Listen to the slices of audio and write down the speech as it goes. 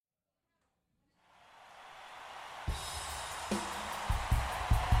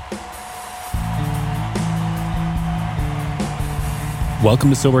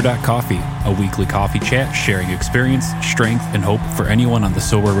Welcome to Sober.Coffee, a weekly coffee chat sharing experience, strength, and hope for anyone on the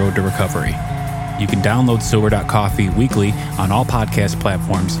sober road to recovery. You can download Sober.Coffee weekly on all podcast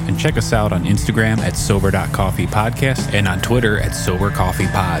platforms and check us out on Instagram at Sober.Coffee Podcast and on Twitter at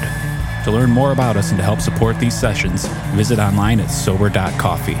SoberCoffeePod. To learn more about us and to help support these sessions, visit online at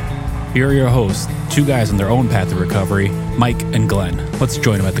Sober.Coffee. Here are your hosts, two guys on their own path to recovery, Mike and Glenn. Let's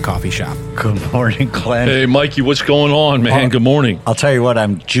join them at the coffee shop. Good morning, Glenn. Hey, Mikey, what's going on, man? Good morning. I'll tell you what,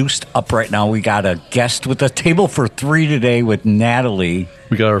 I'm juiced up right now. We got a guest with a table for three today with Natalie.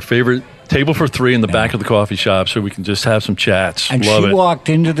 We got our favorite table for three in the back of the coffee shop so we can just have some chats. And Love she it. walked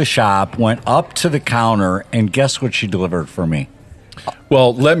into the shop, went up to the counter, and guess what she delivered for me?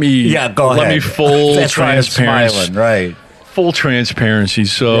 Well, let me go ahead. Let me full That's why I'm transparency. smiling, right. Full transparency.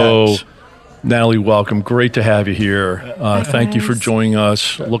 So, Yes. Natalie, welcome. Great to have you here. Thank you for joining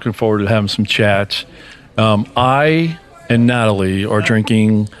us. Looking forward to having some chats. I and Natalie are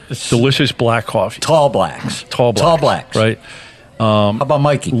drinking delicious black coffee. Tall blacks. Tall blacks. Right? How about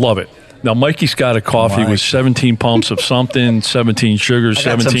Mikey? Love it. Now, Mikey's got a coffee with 17 pumps of something, 17 sugars, I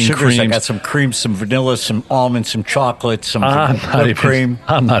got 17 some sugars. creams. I got some cream, some vanilla, some almonds, some chocolate, some whipped cream.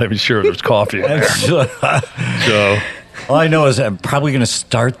 I'm not even sure there's coffee in there. So, All I know is I'm probably going to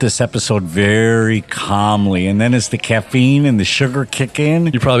start this episode very calmly, and then as the caffeine and the sugar kick in,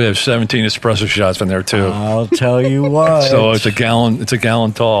 you probably have 17 espresso shots in there too. I'll tell you what. So it's a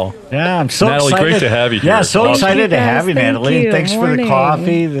gallon tall. Yeah, I'm so Natalie, excited. great to have you here. Yeah, so Awesome. excited to have you, Thank Natalie. you. And thanks for the Morning.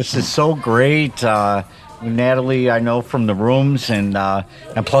 coffee. This is so great. Natalie, I know from the rooms, and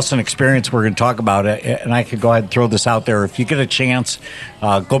plus an experience we're going to talk about it. And I could go ahead and throw this out there. If you get a chance,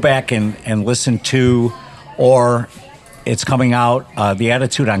 go back and listen to, or it's coming out, The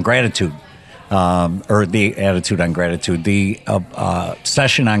Attitude on Gratitude. Or the Attitude on Gratitude, the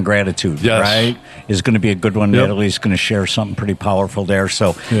session on gratitude, Yes. right, is going to be a good one. Yep. Natalie's going to share something pretty powerful there.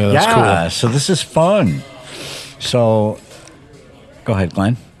 So, Yeah, that's cool. So this is fun. So, go ahead,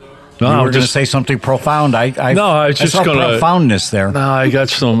 Glenn. No, you I'm were going to just- say something profound. I was just saw gonna- profoundness there. No, I got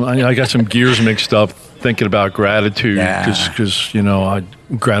some gears mixed up thinking about gratitude because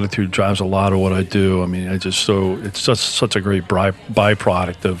gratitude drives a lot of what I do. I mean, it's just such a great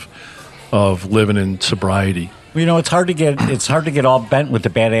byproduct of living in sobriety. Well, it's hard to get all bent with the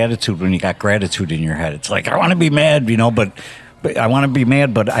bad attitude when you got gratitude in your head. It's like I want to be mad, but I want to be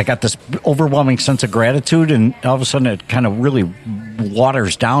mad, but I got this overwhelming sense of gratitude, and all of a sudden it kind of really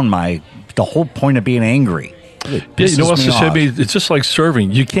waters down the whole point of being angry. It Yeah, you know pisses what's me just hit off. me? It's just like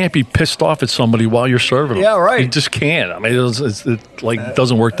serving. You can't be pissed off at somebody while you're serving them. Yeah, right. You just can't. I mean, it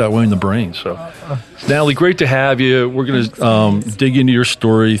doesn't work that way in the brain. So, Natalie, great to have you. We're going to dig into your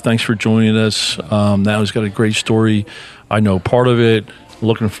story. Thanks for joining us. Natalie's got a great story. I know part of it.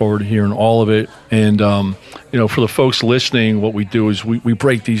 Looking forward to hearing all of it. And, for the folks listening, what we do is we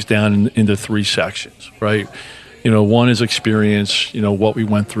break these down into three sections, right? One is experience, what we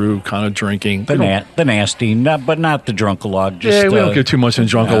went through kind of drinking. The nasty, but not the drunk-a-log. Yeah, we don't get too much in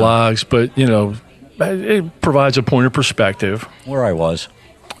drunk-a-logs, but, it provides a point of perspective. Where I was.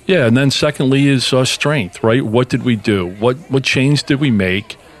 Yeah, and then secondly is strength, right? What did we do? What change did we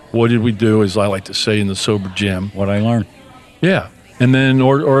make? What did we do, as I like to say in the sober gym? What I learned. Yeah, and then,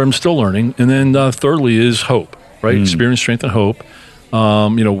 or I'm still learning. And then thirdly is hope, right? Experience, strength, and hope.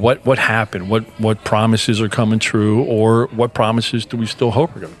 What happened? What promises are coming true, or what promises do we still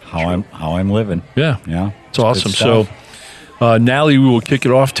hope are going to come true? How I'm living. Yeah, Yeah, it's awesome. good So, stuff. Natalie, we will kick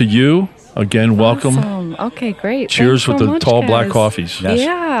it off to you again. Welcome. Awesome. Okay, great. Cheers Thanks with so the much, tall black guys. coffees. Yes.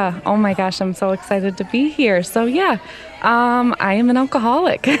 Yeah. Oh my gosh, I'm so excited to be here. So I am an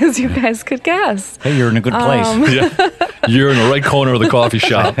alcoholic, as you guys could guess. Hey, you're in a good place. Yeah. You're in the right corner of the coffee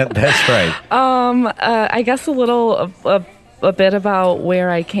shop. That's right. I guess a bit about where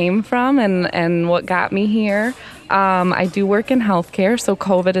I came from and what got me here. I do work in healthcare, so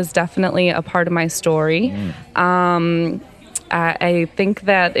COVID is definitely a part of my story. I think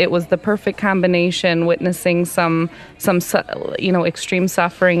that it was the perfect combination, witnessing some extreme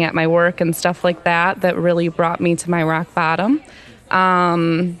suffering at my work and stuff like that really brought me to my rock bottom.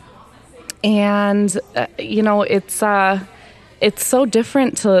 It's so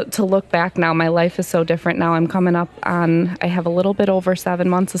different to look back now. My life is so different now. I'm coming up on, I have a little bit over 7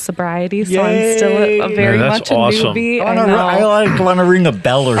 months of sobriety, so I'm still very Man, much that's a awesome. newbie. I want to ring a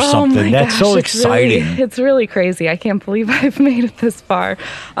bell or Oh something. my That's gosh, so it's exciting. It's really crazy. I can't believe I've made it this far.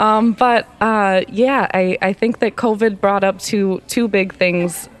 I think that COVID brought up two big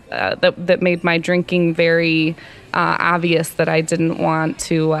things that made my drinking very obvious that I didn't want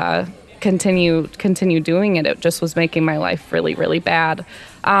to continue doing it. It just was making my life really, really bad.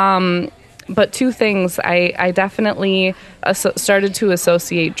 But two things, I definitely started to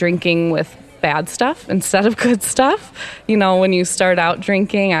associate drinking with bad stuff instead of good stuff. You know, when you start out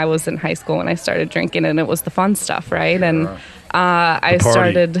drinking, I was in high school when I started drinking, and it was the fun stuff, right? Sure. And I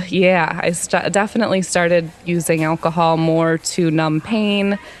started, definitely started using alcohol more to numb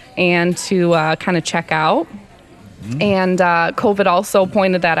pain and to kind of check out. And COVID also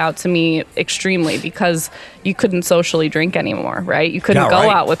pointed that out to me extremely, because you couldn't socially drink anymore, right? You couldn't go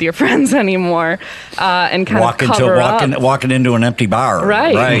out with your friends anymore and kind of cover up. Walking into an empty bar.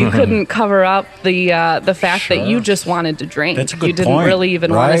 Right. You couldn't cover up the fact that you just wanted to drink. That's a good You didn't point. really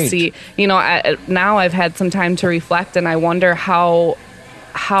even want to see. You know, now I've had some time to reflect, and I wonder how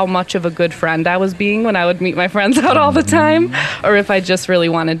much of a good friend I was being when I would meet my friends out all the time, or if I just really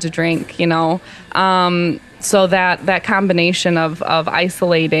wanted to drink, you know. So that combination of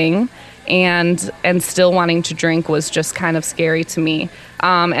isolating and still wanting to drink was just kind of scary to me.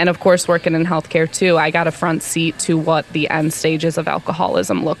 And of course, working in healthcare too, I got a front seat to what the end stages of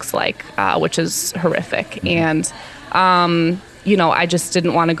alcoholism looks like, which is horrific. And you know, I just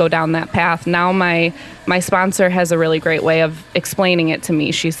didn't want to go down that path. Now my sponsor has a really great way of explaining it to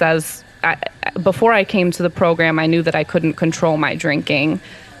me. She says, before I came to the program, I knew that I couldn't control my drinking.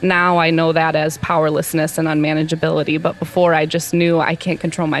 Now I know that as powerlessness and unmanageability, but before I just knew I can't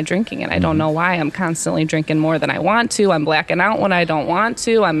control my drinking, and I don't know why. I'm constantly drinking more than I want to. I'm blacking out when I don't want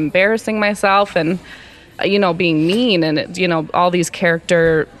to. I'm embarrassing myself and, you know, being mean and, you know, all these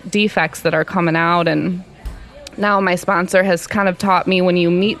character defects that are coming out. And now my sponsor has kind of taught me, when you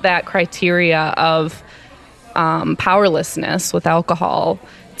meet that criteria of powerlessness with alcohol,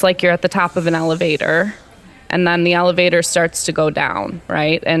 it's like you're at the top of an elevator, and then the elevator starts to go down,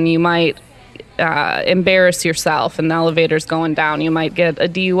 right? And you might embarrass yourself, and the elevator's going down. You might get a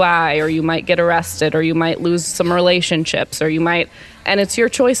DUI, or you might get arrested, or you might lose some relationships, or you might, and it's your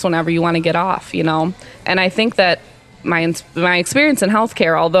choice whenever you want to get off, you know? And I think that my experience in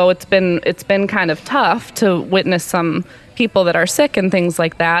healthcare, although it's been kind of tough to witness some people that are sick and things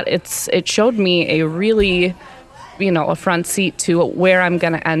like that, it showed me a really, you know, a front seat to where I'm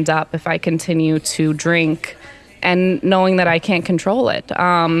going to end up if I continue to drink, and knowing that I can't control it.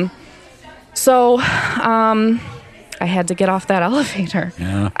 So I had to get off that elevator.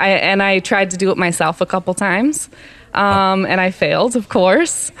 Yeah. I tried to do it myself a couple times, and I failed, of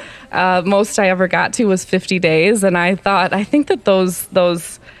course. Most I ever got to was 50 days, and I think that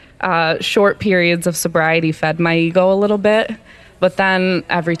those short periods of sobriety fed my ego a little bit. But then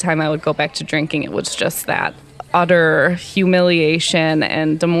every time I would go back to drinking, it was just that utter humiliation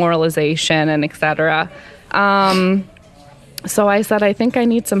and demoralization and et cetera. So I said, I think I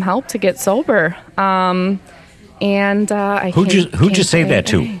need some help to get sober. And who'd you say that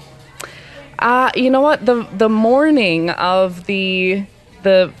to? You know what? The morning of the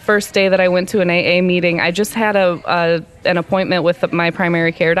first day that I went to an AA meeting, I just had an appointment with my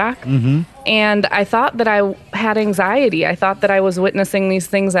primary care doc. Mm-hmm. And I thought that I had anxiety. I thought that I was witnessing these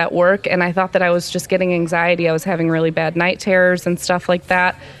things at work, and I thought that I was just getting anxiety. I was having really bad night terrors and stuff like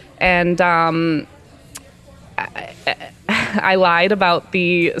that. And I lied about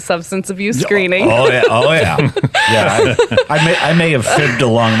the substance abuse screening. Oh yeah. Yeah, I may have fibbed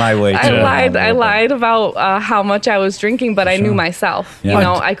along my way too. I lied about how much I was drinking, but I knew myself. Yeah. You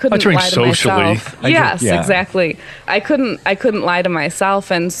know, I couldn't lie to myself. Yes, exactly. I couldn't lie to myself,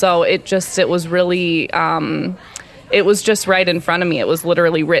 and so it was really. It was just right in front of me. It was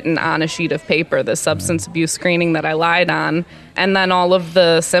literally written on a sheet of paper, the substance abuse screening that I lied on, and then all of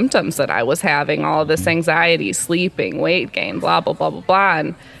the symptoms that I was having, all of this anxiety, sleeping, weight gain, blah, blah, blah, blah, blah.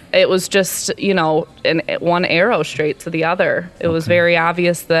 And it was just, you know, one arrow straight to the other. It was very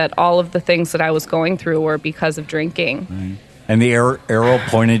obvious that all of the things that I was going through were because of drinking. Right. And the arrow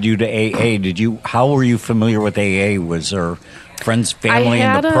pointed you to AA. How were you familiar with AA? Was there friends, family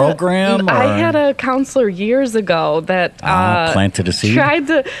in the program? I had a counselor years ago that planted a seed. Tried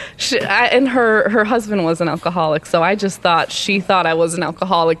to, and her husband was an alcoholic, so I just thought she thought I was an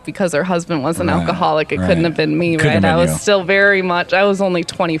alcoholic because her husband was an alcoholic. It couldn't have been me, right? I was still very much. I was only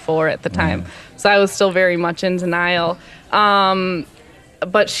 24 at the time, so I was still very much in denial.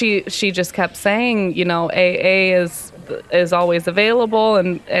 But she just kept saying, you know, AA is always available,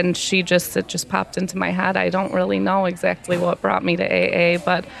 and it just popped into my head. I don't really know exactly what brought me to AA,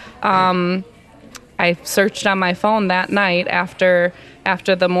 but I searched on my phone that night after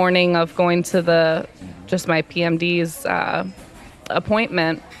the morning of going to my PMD's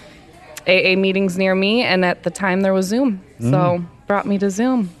appointment, AA meetings near me, and at the time there was Zoom, so brought me to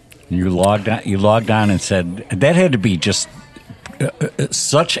Zoom. You logged on and said that had to be just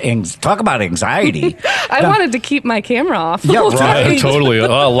talk about anxiety. I wanted to keep my camera off. Yeah, right. Totally. A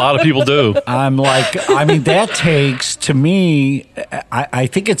lot of people do. I'm like, I mean, that takes, to me, I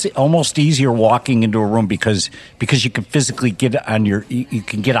think it's almost easier walking into a room because you can physically you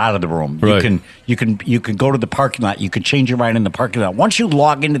can get out of the room. Right. You can go to the parking lot. You can change your mind in the parking lot. Once you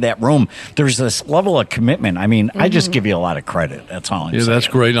log into that room, there's this level of commitment. I mean, I just give you a lot of credit. That's all I'm saying. That's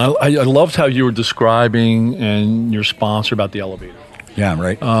great. And I loved how you were describing and your sponsor about the elevator. Yeah,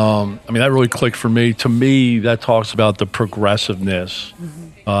 right. I mean, that really clicked for me. To me, that talks about the progressiveness.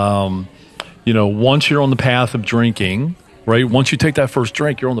 Once you're on the path of drinking, right? Once you take that first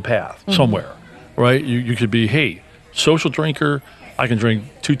drink, you're on the path somewhere, right? You could be, hey, social drinker. I can drink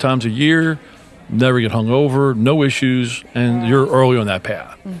 2 times a year, never get hungover, no issues, and you're early on that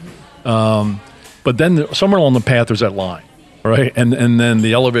path. But then somewhere along the path, there's that line, right? And then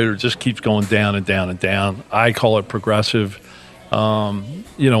the elevator just keeps going down and down and down. I call it progressive.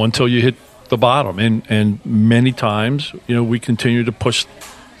 Until you hit the bottom. And many times, we continue to push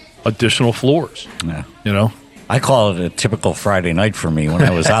additional floors. Yeah. I call it a typical Friday night for me when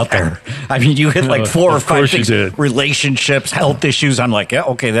I was out there. I mean, you hit like 4 or 5 things, relationships, health issues. I'm like, yeah,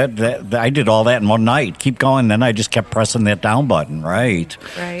 okay, that I did all that in one night. Keep going. Then I just kept pressing that down button. Right.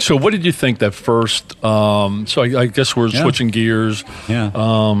 So what did you think that first, so I guess we're switching gears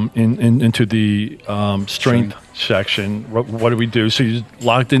into the strength section. What did we do? So you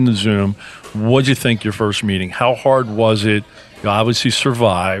locked into Zoom. What did you think your first meeting? How hard was it? You obviously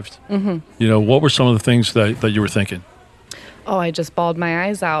survived. What were some of the things that you were thinking? Oh, I just bawled my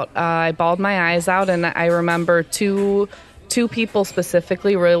eyes out. I bawled my eyes out, and I remember two people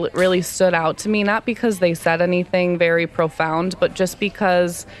specifically really stood out to me, not because they said anything very profound, but just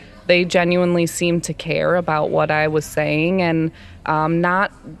because they genuinely seemed to care about what I was saying, and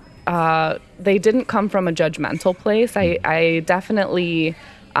they didn't come from a judgmental place. I definitely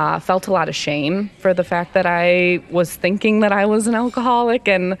felt a lot of shame for the fact that I was thinking that I was an alcoholic,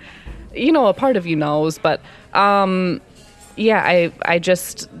 and a part of you knows, but I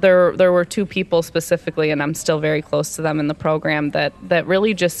just there were 2 people specifically, and I'm still very close to them in the program that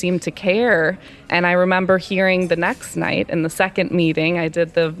really just seemed to care. And I remember hearing the next night in the second meeting, I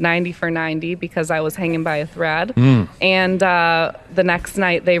did the 90 for 90 because I was hanging by a thread. And the next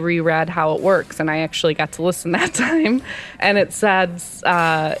night they reread how it works, and I actually got to listen that time. And it said,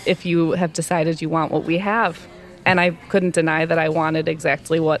 if you have decided you want what we have. And I couldn't deny that I wanted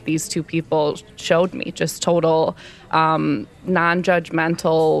exactly what these 2 people showed me, just total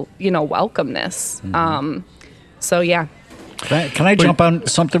non-judgmental, welcomeness. So, yeah. Can I jump on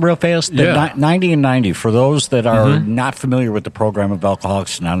something real fast? Yeah. 90 and 90, for those that are not familiar with the program of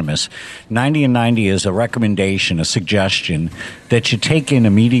Alcoholics Anonymous, 90 and 90 is a recommendation, a suggestion that you take in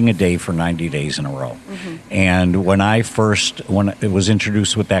a meeting a day for 90 days in a row. And when it was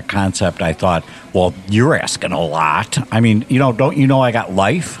introduced with that concept, I thought, well, you're asking a lot. I mean, don't you know I got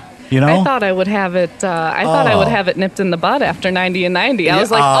life? I thought I would have it. I would have it nipped in the bud after 90 and 90. I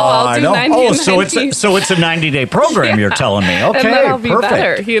was like, I'll do 90 and 90. So it's a 90-day program. You're telling me, okay, and then I'll be perfect.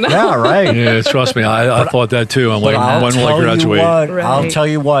 better. Yeah, right. Yeah, trust me, I thought that too. I'm like, when will I graduate? I'll tell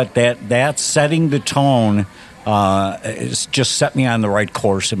you what. That setting the tone. It's just set me on the right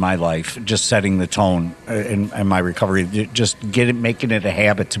course in my life. Just setting the tone in my recovery. Just making it a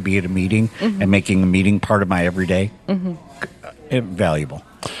habit to be at a meeting and making a meeting part of my everyday. Valuable.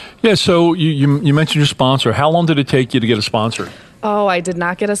 Yeah, so you mentioned your sponsor. How long did it take you to get a sponsor? Oh, I did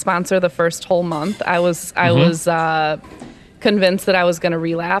not get a sponsor the first whole month. I was convinced that I was going to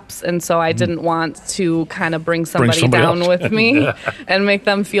relapse, and so I didn't want to kind of bring somebody down with me and make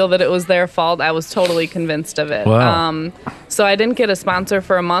them feel that it was their fault. I was totally convinced of it. Wow. So I didn't get a sponsor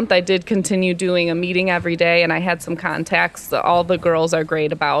for a month. I did continue doing a meeting every day, and I had some contacts. All the girls are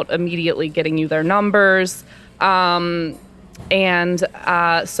great about immediately getting you their numbers. And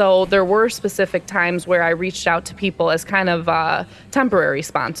so there were specific times where I reached out to people as kind of temporary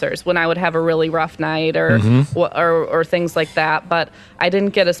sponsors when I would have a really rough night or things like that. But I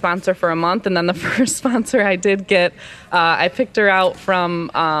didn't get a sponsor for a month. And then the first sponsor I did get, I picked her out from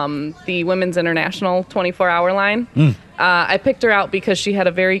the Women's International 24-hour line. I picked her out because she had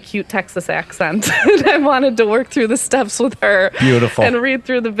a very cute Texas accent. And I wanted to work through the steps with her. Beautiful. And read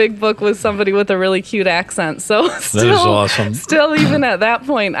through the big book with somebody with a really cute accent. So that is awesome. Still, even at that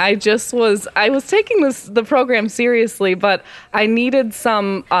point, I was taking the program seriously, but I needed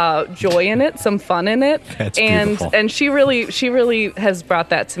some joy in it, some fun in it. That's and beautiful. And she really has brought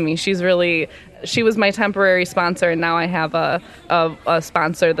that to me. She's really she was my temporary sponsor, and now I have a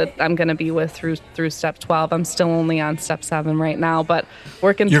sponsor that I'm going to be with through step 12. I'm still only on step 7 right now, but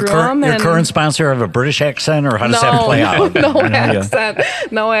working through them. Your current sponsor have a British accent, or how does that play out?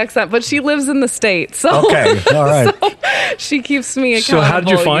 No accent, but she lives in the States. So, okay, all right. So she keeps me accountable. So how did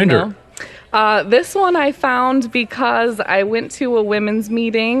you find her? This one I found because I went to a women's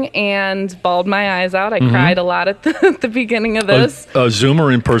meeting and bawled my eyes out. I cried a lot at the beginning of this. A Zoom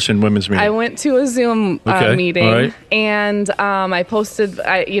or in-person women's meeting? I went to a Zoom meeting, all right. and I posted,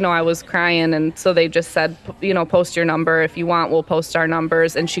 I was crying, and so they just said, post your number. If you want, we'll post our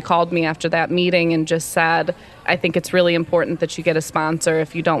numbers. And she called me after that meeting and just said, I think it's really important that you get a sponsor.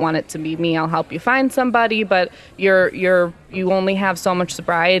 If you don't want it to be me, I'll help you find somebody, but you only have so much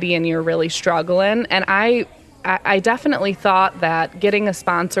sobriety and you're really struggling. And I definitely thought that getting a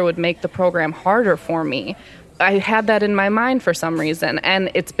sponsor would make the program harder for me. I had that in my mind for some reason, and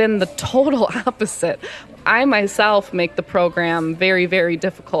it's been the total opposite. I myself make the program very, very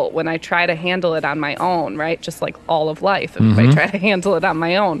difficult when I try to handle it on my own, right? Just like all of life, if I try to handle it on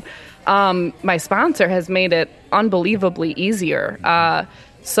my own. My sponsor has made it unbelievably easier.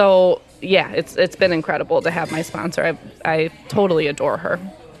 So yeah, it's been incredible to have my sponsor. I totally adore her.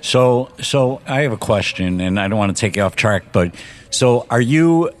 So I have a question, and I don't want to take you off track, but so are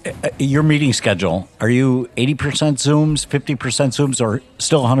you, your meeting schedule, are you 80% Zooms, 50% Zooms, or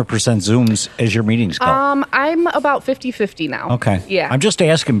still 100% Zooms as your meetings go? I'm about 50-50 now. Okay. Yeah. I'm just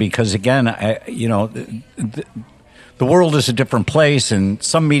asking because, again, the world is a different place, and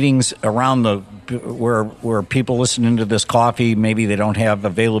some meetings around where people listening to this coffee, maybe they don't have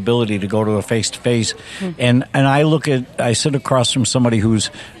availability to go to a face-to-face. And I sit across from somebody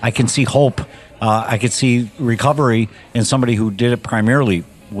I can see hope, I could see recovery in somebody who did it primarily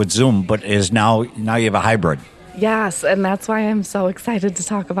with Zoom, but is now you have a hybrid. Yes, and that's why I'm so excited to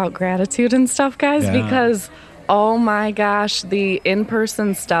talk about gratitude and stuff, guys, because, oh my gosh, the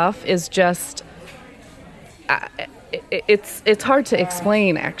in-person stuff is just... It's hard to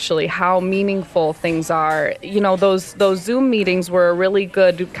explain, actually, how meaningful things are. Those Zoom meetings were a really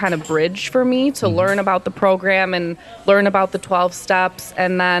good kind of bridge for me to learn about the program and learn about the 12 steps.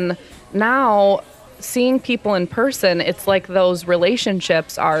 And then now seeing people in person, it's like those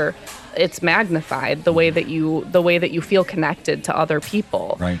relationships it's magnified the way that you feel connected to other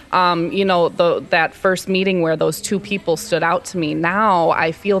people. Right. That first meeting where those two people stood out to me, now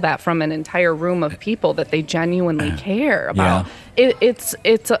I feel that from an entire room of people that they genuinely care about. Yeah. It's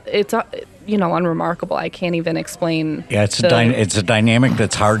unremarkable. I can't even explain. Yeah, it's a dynamic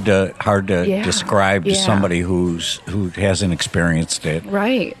that's hard to describe to somebody who hasn't experienced it.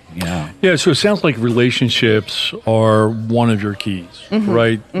 Right. Yeah. Yeah. So it sounds like relationships are one of your keys,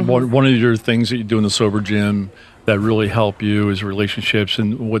 right? One of your things that you do in the sober gym that really help you is relationships.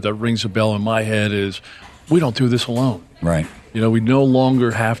 And what that rings a bell in my head is we don't do this alone. Right. We no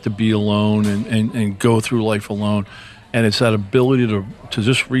longer have to be alone and go through life alone. And it's that ability to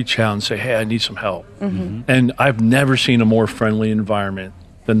just reach out and say, hey, I need some help. And I've never seen a more friendly environment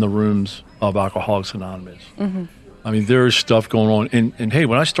than the rooms of Alcoholics Anonymous. I mean, there is stuff going on. And hey,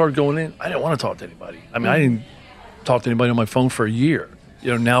 when I started going in, I didn't want to talk to anybody. I mean, I didn't talk to anybody on my phone for a year.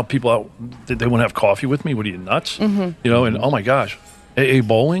 Now people, they want to have coffee with me. What are you, nuts? And oh my gosh, AA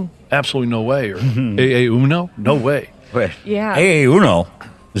bowling? Absolutely no way. Or AA Uno? No way. Wait. Yeah. AA Uno?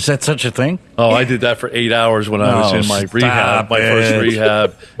 Is that such a thing? Oh, I did that for 8 hours when I was in my rehab, my first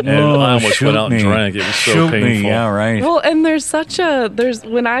rehab, and I almost went out and drank. It was so painful. Yeah, right. Well, and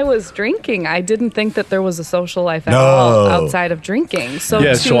when I was drinking, I didn't think that there was a social life at all outside of drinking. So I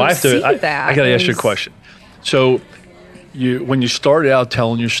got to ask you a question. So when you started out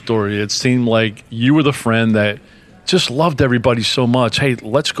telling your story, it seemed like you were the friend that just loved everybody so much. Hey,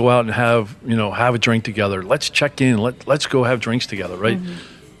 let's go out and have a drink together. Let's check in. Let's go have drinks together, right?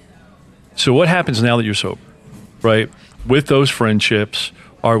 So what happens now that you're sober, right? With those friendships,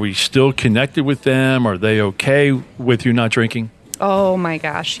 are we still connected with them? Are they okay with you not drinking? Oh my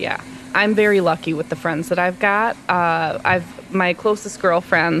gosh, yeah. I'm very lucky with the friends that I've got. My closest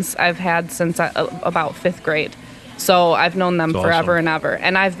girlfriends I've had since about 5th grade. So I've known them forever and ever.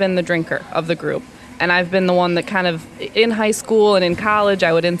 And I've been the drinker of the group. And I've been the one that kind of, in high school and in college,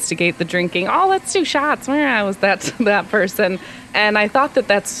 I would instigate the drinking. Oh, let's do shots. I was that person. And I thought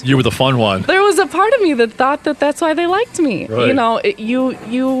that's... You were the fun one. There was a part of me that thought that that's why they liked me. Right.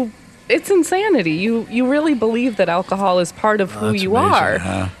 It's insanity. You really believe that alcohol is part of who you are.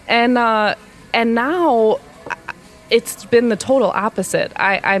 Huh? And now... It's been the total opposite.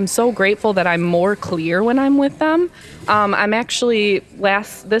 I'm so grateful that I'm more clear when I'm with them. I'm actually,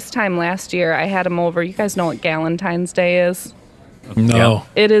 this time last year, I had them over. You guys know what Galentine's Day is? No.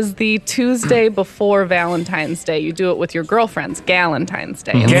 It is the Tuesday before Valentine's Day. You do it with your girlfriends, Galentine's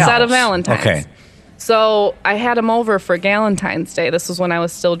Day, instead of Valentine's. Okay. So I had them over for Galentine's Day. This was when I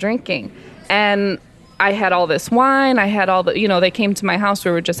was still drinking. And I had all this wine. I had all the, they came to my house.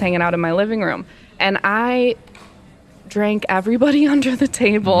 We were just hanging out in my living room. And I drank everybody under the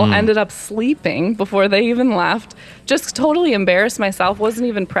table, ended up sleeping before they even left, just totally embarrassed myself, wasn't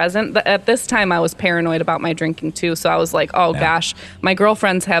even present. At this time, I was paranoid about my drinking too, so I was like, oh gosh, my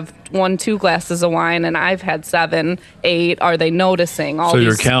girlfriends have 1-2 glasses of wine, and I've had 7, 8. Are they noticing? So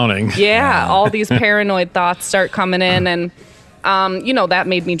you're counting. Yeah, all these paranoid thoughts start coming in, and, that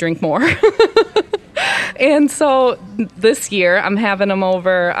made me drink more. And so this year, I'm having them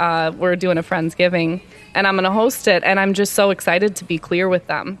over. We're doing a Friendsgiving, and I'm going to host it. And I'm just so excited to be clear with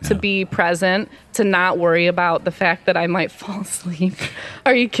them, to be present, to not worry about the fact that I might fall asleep.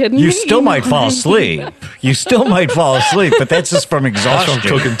 Are you kidding me? You still might fall asleep. You still might fall asleep, but that's just from exhaustion. That's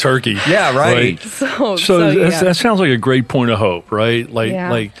from cooking turkey. Yeah, right. So that sounds like a great point of hope, right?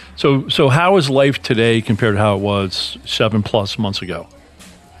 So how is life today compared to how it was 7+ months ago?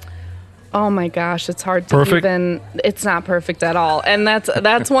 Oh my gosh, it's hard to even, it's not perfect at all. And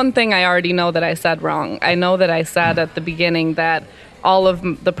that's one thing I already know that I said wrong. I know that I said at the beginning that all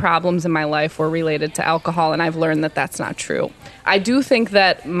of the problems in my life were related to alcohol, and I've learned that that's not true. I do think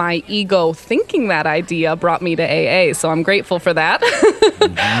that my ego thinking that idea brought me to AA, so I'm grateful for that.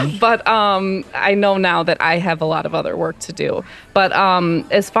 But I know now that I have a lot of other work to do. But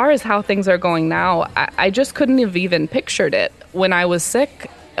as far as how things are going now, I just couldn't have even pictured it. When I was sick,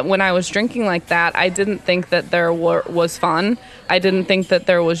 when I was drinking like that, I didn't think that there was fun. I didn't think that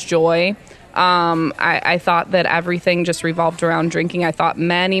there was joy. I thought that everything just revolved around drinking. I thought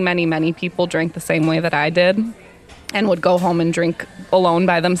many, many, many people drank the same way that I did and would go home and drink alone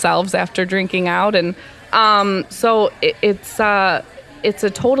by themselves after drinking out. And so it's a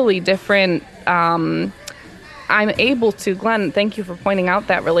totally different... I'm able to, Glenn, thank you for pointing out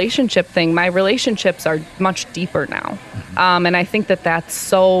that relationship thing. My relationships are much deeper now. And I think that that's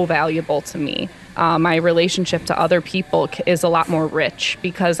so valuable to me. My relationship to other people is a lot more rich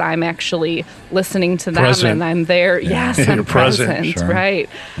because I'm actually listening to them and I'm there. Yeah. Yes, I'm present. Sure. Right.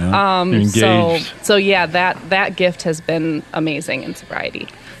 Yeah. So yeah, that gift has been amazing in sobriety.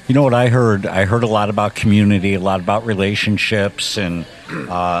 You know what I heard? I heard a lot about community, a lot about relationships, and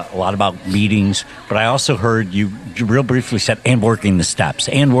a lot about meetings. But I also heard you real briefly said, and working the steps,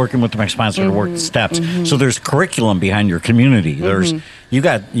 and working with my sponsor to work the steps. So there's curriculum behind your community. There's you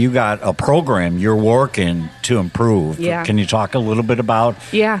got a program you're working to improve. Yeah. Can you talk a little bit about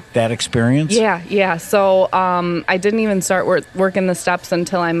that experience? Yeah. So I didn't even start working the steps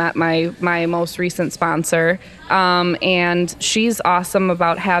until I met my most recent sponsor. And she's awesome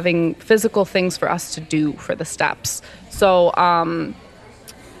about having physical things for us to do for the steps. So,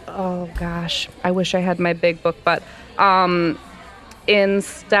 oh gosh, I wish I had my big book, but in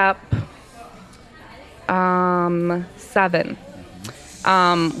step 7,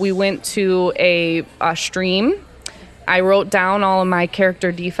 we went to a stream. I wrote down all of my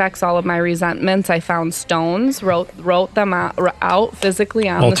character defects, all of my resentments. I found stones, wrote them out physically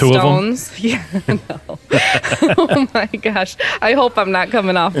on all the 2 stones. Of them? Yeah, no. Oh my gosh. I hope I'm not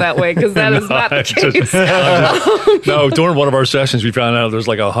coming off that way because that is not the case. No, during one of our sessions, we found out there's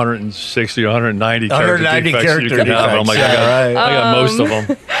like 160 or 190 character defects you can have. I'm like, I got most of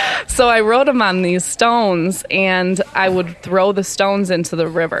them. So I wrote them on these stones, and I would throw the stones into the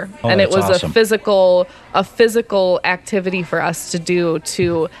river. Oh, and it was awesome. a physical activity for us to do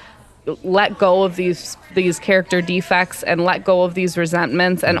to let go of these character defects and let go of these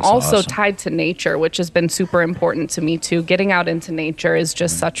resentments, and also awesome. Tied to nature, which has been super important to me too. Getting out into nature is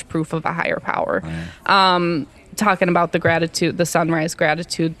just such proof of a higher power. Right. Talking about the sunrise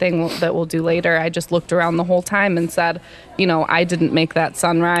gratitude thing that we'll do later, I just looked around the whole time and said, I didn't make that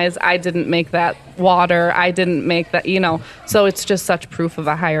sunrise. I didn't make that water. I didn't make that, So it's just such proof of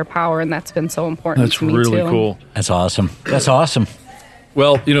a higher power, and that's been so important to me too. That's really cool. That's awesome. That's awesome.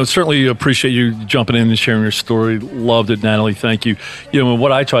 Well, certainly appreciate you jumping in and sharing your story. Loved it, Natalie. Thank you.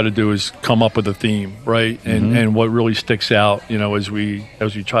 What I try to do is come up with a theme, right? And what really sticks out, as we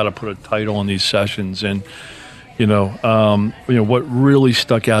try to put a title on these sessions. And what really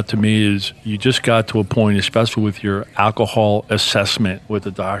stuck out to me is you just got to a point, especially with your alcohol assessment with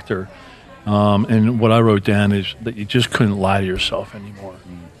the doctor. And what I wrote down is that you just couldn't lie to yourself anymore.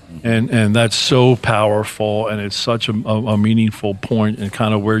 And that's so powerful, and it's such a meaningful point, and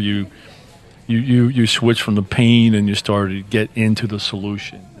kind of where you you switch from the pain and you started to get into the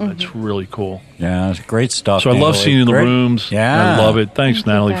solution. That's really cool. Yeah, it's great stuff. So I love seeing you in the rooms. Yeah. I love it. Thanks, Thank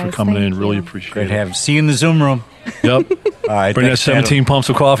you, Natalie, guys. for coming Thank in. Really you. appreciate Great it. to have you. See you in the Zoom room. Yep. All right. Bring that thanks, Natalie. 17 pumps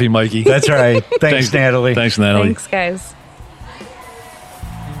of coffee, Mikey. That's right. Thanks, Natalie. Thanks, Natalie. Thanks, guys.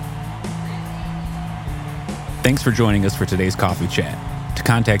 Thanks for joining us for today's coffee chat. To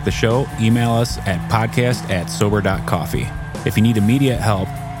contact the show, email us at podcast@sober.coffee. If you need immediate help,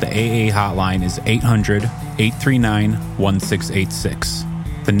 the AA hotline is 800-839-1686.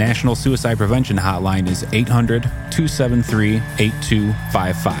 The National Suicide Prevention Hotline is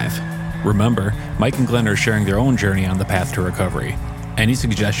 800-273-8255. Remember, Mike and Glenn are sharing their own journey on the path to recovery. Any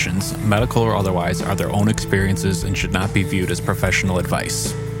suggestions, medical or otherwise, are their own experiences and should not be viewed as professional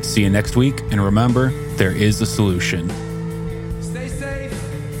advice. See you next week, and remember, there is a solution.